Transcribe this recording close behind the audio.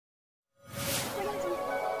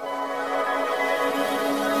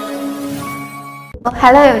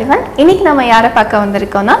Hello everyone. இன்னைக்கு நம்ம யாரை பார்க்க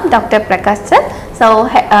வந்திருக்கோம்னா doctor Prakash sir. So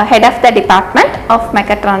head of the department of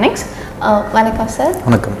mechatronics. வணக்கம் சார்.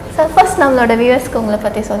 வணக்கம் சார். ஃபர்ஸ்ட் நம்மளோட வியூவர்ஸ்க்கு உங்களை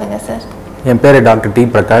பற்றி சொல்லுங்கள் சார். என் பேர் doctor D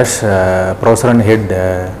Prakash, professor and head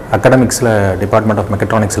அகாடமிக்ஸில் department of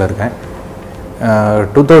மெக்கட்ரானிக்ஸில் இருக்கேன்.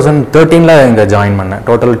 2013 இங்கே ஜாயின் பண்ணேன்.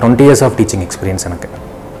 Total 20 years of teaching experience எனக்கு.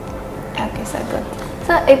 Okay sir, good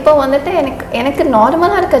sir. இப்போ வந்துட்டு எனக்கு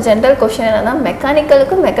நார்மலாக இருக்க ஜென்ரல் கொஷின் என்னென்னா,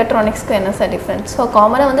 மெக்கானிக்கலுக்கும் மெக்கட்ரானிக்ஸ்க்கும் என்ன சார் டிஃப்ரென்ஸ்? ஸோ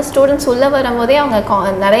காமனாக வந்து ஸ்டூடெண்ட்ஸ் உள்ளே வரும்போதே அவங்க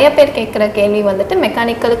நிறைய பேர் கேட்குற கேள்வி வந்துட்டு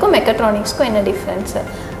மெக்கானிக்கலுக்கும் மெக்கட்ரானிக்ஸ்க்கும் என்ன டிஃப்ரென்ஸ்,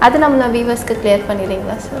 அது நம்மள வியூவர்ஸ்க்கு கிளியர்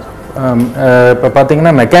பண்ணிடுறீங்களா சார்? இப்போ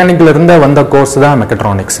பார்த்தீங்கன்னா மெக்கானிக்கல் இருந்து வந்த கோர்ஸ் தான்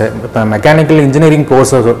மெக்கட்ரானிக்ஸு. இப்போ mechanical engineering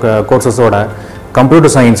கோர்சஸோட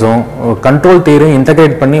computer சயின்ஸும் control தியரியும்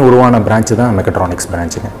integrate பண்ணி உருவான பிரான்ச்சு தான் மெக்கட்ரானிக்ஸ்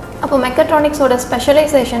பிரான்ச்சுங்க. அப்போ மெக்கட்ரானிக்ஸோட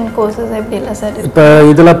ஸ்பெஷலைசேஷன் கோர்சஸ் எப்படி இல்லை சார்? இப்போ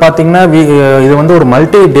இதில் பார்த்தீங்கன்னா இது வந்து ஒரு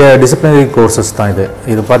மல்டி டிசிப்ளினரி கோர்சஸ் தான்.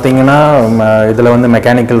 இது பார்த்தீங்கன்னா இதில் வந்து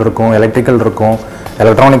மெக்கானிக்கல் இருக்கும், எலக்ட்ரிக்கல் இருக்கும்,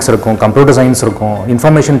 எலக்ட்ரானிக்ஸ் இருக்கும், கம்ப்யூட்டர் சயின்ஸ் இருக்கும்,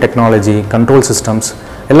 இன்ஃபர்மேஷன் டெக்னாலஜி, கண்ட்ரோல் சிஸ்டம்ஸ்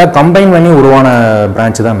எல்லாம் கம்பைன் பண்ணி உருவான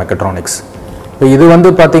பிரான்ச்சு தான் மெக்கட்ரானிக்ஸ். இப்போ இது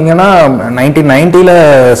வந்து பார்த்தீங்கன்னா 1990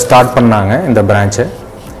 ஸ்டார்ட் பண்ணாங்க இந்த பிரான்ச்சு.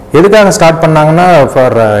 எதுக்காக ஸ்டார்ட் பண்ணாங்கன்னா,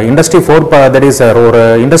 ஃபார் இண்டஸ்ட்ரி 4, தட் இஸ் ஒரு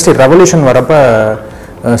இண்டஸ்ட்ரி ரெவல்யூஷன் வரப்போ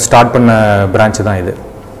ஸ்டார்ட் பண்ண பிரான்ச்சு தான் இது.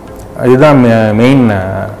 இதுதான் மெயின்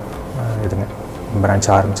இதுங்க பிரான்ச்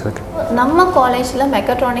ஆரம்பிச்சதுக்கு. நம்ம காலேஜில்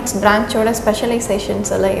மெக்கட்ரானிக்ஸ் பிரான்ச்சோட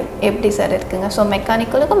ஸ்பெஷலைசேஷன்ஸ் எல்லாம் எப்படி சார் இருக்குங்க? ஸோ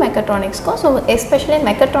மெக்கானிக்கலுக்கும் மெக்கட்ரானிக்ஸ்க்கும், ஸோ எஸ்பெஷலி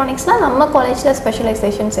மெக்கட்ரானிக்ஸ்னால் நம்ம காலேஜில்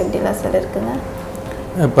ஸ்பெஷலைசேஷன்ஸ் எப்படிலாம் சார் இருக்குங்க?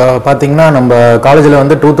 இப்போ பார்த்தீங்கன்னா நம்ம காலேஜில்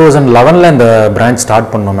வந்து 2011 இந்த பிரான்ச்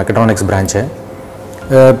ஸ்டார்ட் பண்ணோம், மெக்கட்ரானிக்ஸ் பிரான்ச்சு.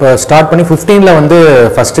 இப்போ ஸ்டார்ட் பண்ணி 2015 வந்து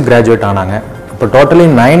ஃபஸ்ட்டு கிராஜுவேட் ஆனாங்க. இப்போ டோட்டலி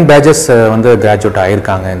 9 பேட்சஸ் வந்து கிராஜுவேட்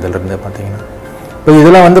ஆகியிருக்காங்க இதிலிருந்து பார்த்தீங்கன்னா. இப்போ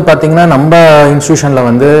இதில் வந்து பார்த்தீங்கன்னா நம்ம இன்ஸ்டியூஷனில்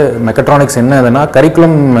வந்து மெக்கட்ரானிக்ஸ் என்ன இதுனா,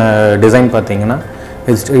 கரிக்குலம் டிசைன் பார்த்தீங்கன்னா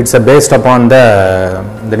it's based upon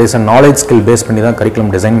that is a knowledge skill base பண்ணி தான்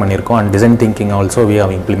கரிக்குலம் டிசைன் பண்ணியிருக்கோம். And design thinking also we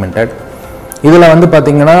have implemented. இதில் வந்து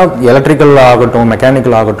பார்த்தீங்கன்னா எலக்ட்ரிக்கல் ஆகட்டும்,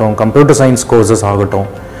 மெக்கானிக்கல் ஆகட்டும், கம்ப்யூட்டர் சயின்ஸ் கோர்சஸ் ஆகட்டும்.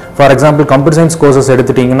 For example computer science courses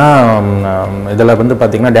எடுத்துட்டிங்கன்னா இதில் வந்து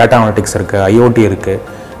பார்த்திங்கன்னா டேட்டா அனலிட்டிக்ஸ் இருக்குது, ஐஓடி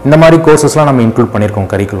இருக்குது. இந்த மாதிரி கோர்சஸ்லாம் நம்ம இன்க்ளூட் பண்ணியிருக்கோம்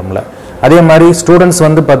கரிக்குலமில். அதே மாதிரி ஸ்டூடெண்ட்ஸ்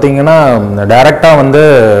வந்து பார்த்திங்கன்னா டைரெக்டாக வந்து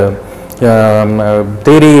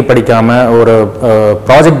தியரி படிக்காமல் ஒரு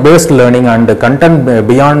project paste learning and content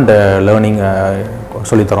beyond learning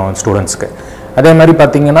சொல்லித்தரோம் ஸ்டூடெண்ட்ஸ்க்கு. அதே மாதிரி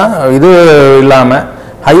பார்த்திங்கன்னா இது இல்லாமல்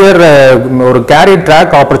ஹையர் ஒரு கேரியர்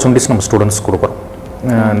ட்ராக் ஆப்பர்ச்சுனிட்டிஸ் நம்ம ஸ்டூடெண்ட்ஸ் கொடுக்குறோம்.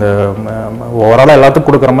 இந்த ஓவராலாக எல்லாத்துக்கும்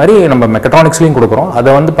கொடுக்குற மாதிரி நம்ம மெக்கட்ரானிக்ஸ்லையும் கொடுக்குறோம். அதை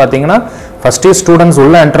வந்து பார்த்தீங்கன்னா ஃபஸ்ட் இயர் ஸ்டூடெண்ட்ஸ்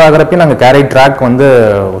உள்ளே என்டர் ஆகிறப்பையும் நாங்கள் கேரி ட்ராக் வந்து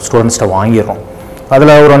ஸ்டூடெண்ட்ஸ்கிட்ட வாங்கிடுறோம்.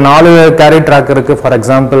 அதில் ஒரு 4 கேரி ட்ராக் இருக்குது. ஃபார்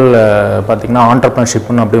எக்ஸாம்பிள் பார்த்தீங்கன்னா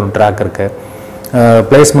ஆண்டர்ப்ரனர்ஷிப்னு அப்படி ஒரு ட்ராக் இருக்குது,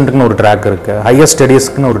 பிளேஸ்மெண்ட்டுக்குன்னு ஒரு ட்ராக் இருக்குது, ஹையர்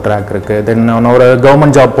ஸ்டடீஸ்க்குன்னு ஒரு ட்ராக் இருக்குது, தென் ஒரு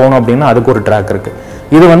கவர்மெண்ட் ஜாப் போகணும் அப்படின்னா அதுக்கு ஒரு ட்ராக் இருக்குது.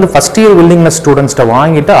 இது வந்து ஃபஸ்ட் இயர் வில்லிங்னஸ் ஸ்டூடெண்ட்ஸ்ட்டை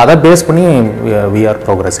வாங்கிட்டு அதை பேஸ் பண்ணி we are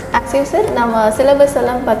progressing. Actually sir, நம்ம சிலபஸ்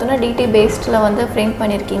எல்லாம் பார்த்தோன்னா டிடி பேஸ்டில் வந்து ஃப்ரேம்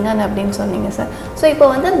பண்ணியிருக்கீங்க அப்படின்னு சொன்னீங்க சார். ஸோ இப்போ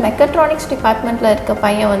வந்து மெக்கட்ரானிக்ஸ் டிபார்ட்மெண்ட்டில் இருக்க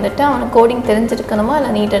பையன் வந்துட்டு அவனுக்கு கோடிங் தெரிஞ்சிருக்கணுமா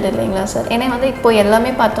இல்லை நீட்டட் இல்லைங்களா சார்? ஏன்னா வந்து இப்போ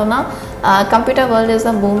எல்லாமே பார்த்தோன்னா computer world is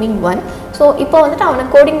a booming one. So இப்போ வந்துட்டு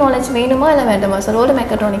அவனுக்கு கோடிங் நாலேஜ் வேணுமா இல்லை வேண்டாமா சார் ஒரு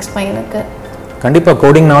மெக்கட்ரானிக்ஸ் பையனுக்கு? கண்டிப்பாக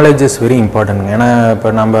coding knowledge is very important. ஏன்னா இப்போ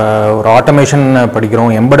நம்ம ஒரு ஆட்டோமேஷன்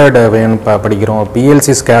படிக்கிறோம், எம்படட் படிக்கிறோம்,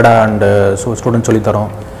 பிஎல்சி ஸ்கேடா அண்டு ஸ்டூடெண்ட் சொல்லித்தரோம்.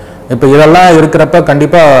 இப்போ இதெல்லாம் இருக்கிறப்ப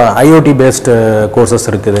கண்டிப்பாக ஐஓடி பேஸ்டு கோர்சஸ்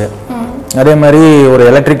இருக்குது. அதே மாதிரி ஒரு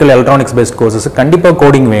எலக்ட்ரிக்கல் எலக்ட்ரானிக்ஸ் பேஸ்ட் கோர்சஸ் கண்டிப்பாக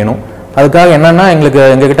கோடிங் வேணும். அதுக்காக என்னென்னா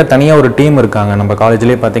எங்ககிட்ட தனியாக ஒரு டீம் இருக்காங்க. நம்ம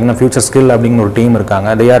காலேஜ்லேயே பார்த்தீங்கன்னா ஃபியூச்சர் ஸ்கில் அப்படிங்கிற ஒரு டீம்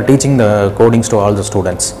இருக்காங்க. They are teaching the codings to all the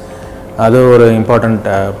students. அது ஒரு இம்பார்ட்டண்ட்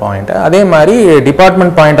பாயிண்ட். அதே மாதிரி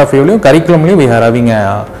department point of வியூலையும் கரிக்குலம்லையும் we are having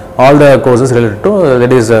all the courses related to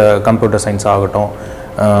that is computer science ஆகட்டும்,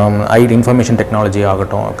 ஐடி இன்ஃபர்மேஷன் டெக்னாலஜி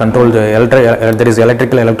ஆகட்டும், control that is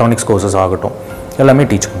electrical electronics courses ஆகட்டும், எல்லாமே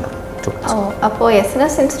teach பண்ணுறோம். அப்போது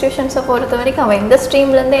எஸ்என்எஸ் இன்ஸ்டிடியூஷன்ஸை பொறுத்த வரைக்கும் அவன் எந்த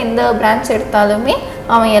ஸ்ட்ரீம்லேருந்து எந்த பிரான்ச் எடுத்தாலுமே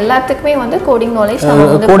அவன் எல்லாத்துக்குமே வந்து கோடிங்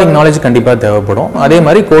நாலேஜ் கண்டிப்பாக தேவைப்படும். அதே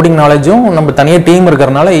மாதிரி கோடிங் நாலேஜும் நம்ம தனியாக டீம்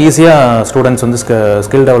இருக்கிறனால ஈஸியாக ஸ்டூடெண்ட்ஸ் வந்து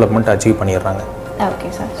ஸ்கில் டெவலப்மெண்ட் அச்சீவ் பண்ணிடுறாங்க. Okay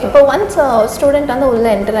sir. இப்போ ஒன்ஸ் ஸ்டூடெண்ட் வந்து உள்ளே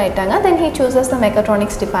என்டர் ஆகிட்டாங்க, தென் he சூசஸ் the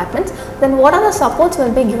mechatronics departments, then what are the supports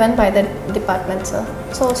will be given by the department sir?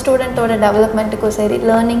 So ஸ்டூடெண்ட்டோட டெவலப்மெண்ட்டுக்கும் சரி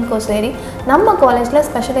லேர்னிங்க்கும் சரி நம்ம காலேஜில்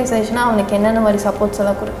ஸ்பெஷலைசேஷனாக அவனுக்கு என்னென்ன மாதிரி சப்போர்ட்ஸ்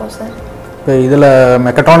எல்லாம் கொடுப்போம் சார்? இப்போ இதில்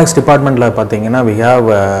மெக்கட்ரானிக்ஸ் டிபார்ட்மெண்ட்டில் பார்த்தீங்கன்னா வி ஹாவ்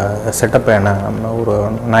செட்டப் ஒரு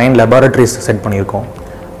 9 லெபார்ட்டரிஸ் செட் பண்ணியிருக்கோம்.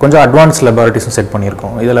 கொஞ்சம் அட்வான்ஸ் லெபார்ட்டரிஸும் செட்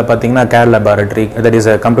பண்ணியிருக்கோம். இதில் பார்த்தீங்கன்னா gate laboratory, that is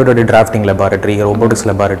computer drafting laboratory, robotics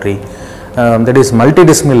laboratory, that is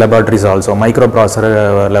multidisciplinary laboratories also,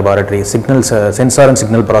 microprocessor laboratory, sensor and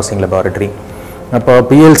signal processing laboratory,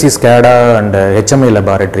 PLC SCADA and HMI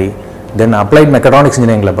laboratory, then applied mechatronics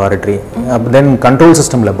engineering laboratory, then control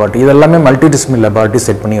system laboratory, இதெல்லாமே மல்டிடிசிப்ளினரி laboratory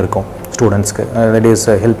set பண்ணி இருக்கும் ஸ்டூடெண்ட்ஸ்க்கு, that is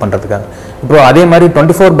help பண்ணுறதுக்காக. இப்போ அதே மாதிரி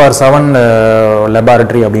 24/7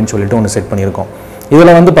 laboratory அப்படின்னு சொல்லிட்டு ஒன்று செட் பண்ணியிருக்கோம்.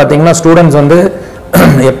 இதில் வந்து பார்த்தீங்கன்னா ஸ்டூடெண்ட்ஸ் வந்து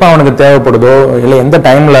எப்போ அவனுக்கு தேவைப்படுதோ இல்லை எந்த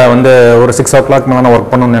டைமில் வந்து ஒரு 6 o'clock மேலே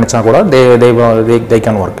ஒர்க் பண்ணணும்னு நினச்சா கூட தே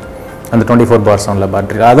கேன் ஒர்க் அந்த 24/7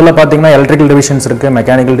 லெபார்ட்டரி. அதில் பார்த்தீங்கன்னா எலக்ட்ரிக்கல் டிவிஷன்ஸ் இருக்குது,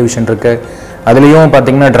 மெக்கானிக்கல் டிவிஷன் இருக்குது. அதுலேயும்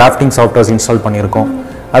பார்த்தீங்கன்னா டிராஃப்டிங் சாஃப்ட்வேர்ஸ் இன்ஸ்டால் பண்ணியிருக்கோம்.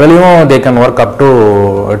 அதுலேயும் they can work up to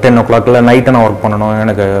 10 o'clock night நான் ஒர்க் பண்ணணும்,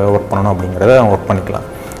 எனக்கு ஒர்க் பண்ணணும் அப்படிங்கிறத ஒர்க் பண்ணிக்கலாம்.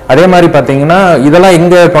 அதே மாதிரி பார்த்தீங்கன்னா இதெல்லாம்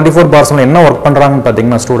இங்கே 24/7 என்ன ஒர்க் பண்ணுறாங்கன்னு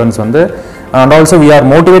பார்த்தீங்கன்னா ஸ்டூடெண்ட்ஸ் வந்து, and also we are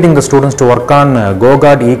motivating the students to work on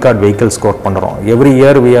go-kart, e-kart vehicles work பண்ணுறோம். every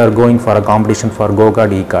year we are going for a competition for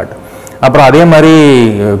go-kart, e-kart. அப்புறம் அதே மாதிரி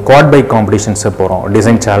குவாட் பைக் காம்படிஷன்ஸு போகிறோம்,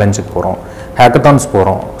 டிசைன் சேலஞ்சுக்கு போகிறோம், hackathons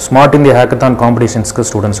போகிறோம், smart India hackathon காம்படிஷன்ஸ்க்கு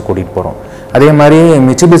students கூட்டிகிட்டு போகிறோம். அதே மாதிரி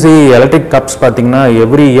மிட்சுபிஷி எலக்ட்ரிக் கப்ஸ் பார்த்தீங்கன்னா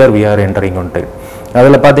every year we are entering ஒன்ட்டு.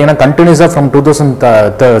 அதில் பார்த்தீங்கன்னா கண்டினியூஸாக from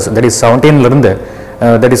 2017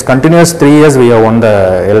 that is continuous 3 years we have won the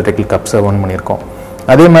electrical cups won பண்ணியிருக்கோம்.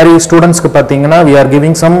 அதே மாதிரி ஸ்டூடெண்ட்ஸ்க்கு பார்த்தீங்கன்னா we are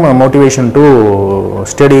giving some motivation to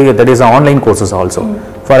study, that is online courses also.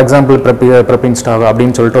 For example ப்ரெப்பின்ஸ்டா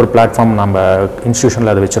அப்படின்னு சொல்லிட்டு ஒரு பிளாட்ஃபார்ம் நம்ம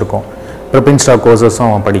இன்ஸ்டியூஷனில் அதை வச்சுருக்கோம். ப்ரெப்பின்ஸ்டா கோர்சஸும்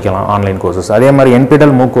அவன் படிக்கலாம், ஆன்லைன் கோர்சஸ். அதே மாதிரி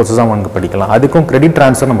NPTEL மூக் கோர்சஸும் அவனுக்கு படிக்கலாம். அதுக்கும் கிரெடிட்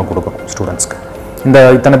ட்ரான்ஸ்ஃபர் நம்ம கொடுக்குறோம் ஸ்டூடெண்ட்ஸ்க்கு.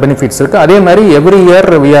 இத்தனை பெனிஃபிட்ஸ் இருக்குது. அதே மாதிரி every year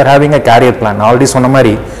we are having a career plan. Already சொன்ன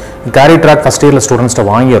மாதிரி கேரியர் ட்ராக் ஃபஸ்ட் இயரில் ஸ்டூடெண்ட்ஸ்ட்டை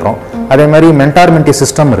வாங்கிடுறோம். அதே மாதிரி மென்டார் மென்டி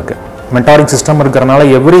சிஸ்டம் இருக்குது. மென்டாரிங் சிஸ்டம் இருக்கிறனால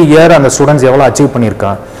எவ்ரி இயர் அந்த ஸ்டூடெண்ட்ஸ் எவ்வளோ அச்சீவ்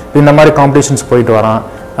பண்ணியிருக்கான், இந்த மாதிரி காம்படிஷன்ஸ் போயிட்டு வரான்,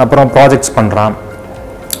 அப்புறம் ப்ராஜெக்ட்ஸ் பண்ணுறான்,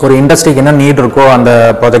 ஒரு இண்டஸ்ட்ரிக்கு என்ன நீட் இருக்கோ அந்த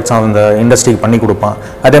ப்ராஜெக்ட்ஸ் அந்த இண்டஸ்ட்ரிக்கு பண்ணி கொடுப்பான்.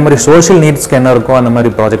 அதே மாதிரி சோஷியல் நீட்ஸ்க்கு என்ன இருக்கோ அந்த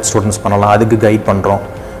மாதிரி ப்ராஜெக்ட் ஸ்டூடெண்ட்ஸ் பண்ணலாம், அதுக்கு கைட் பண்ணுறோம்.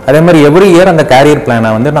 அதே மாதிரி எவ்ரி இயர் அந்த கேரியர்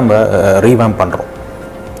பிளானை வந்து நம்ம ரீவேம் பண்ணுறோம்.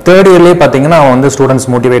 தேர்ட் இயர்லேயே பார்த்தீங்கன்னா அவன் வந்து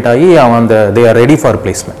ஸ்டூடெண்ட்ஸ் மோட்டிவேட் ஆகி அவன் they are ready for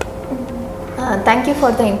placement. Thank you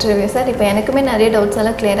for the interview sir. இப்போ எனக்குமே நிறைய டவுட்ஸ்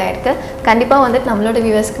எல்லாம் கிளியர் ஆகிருக்கு. கண்டிப்பாக வந்துட்டு நம்மளோட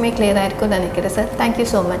வியூவர்ஸ்க்குமே கிளியர் ஆகிருக்கும்னு நினைக்கிறேன் sir. Thank you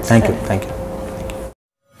so much. Thank you.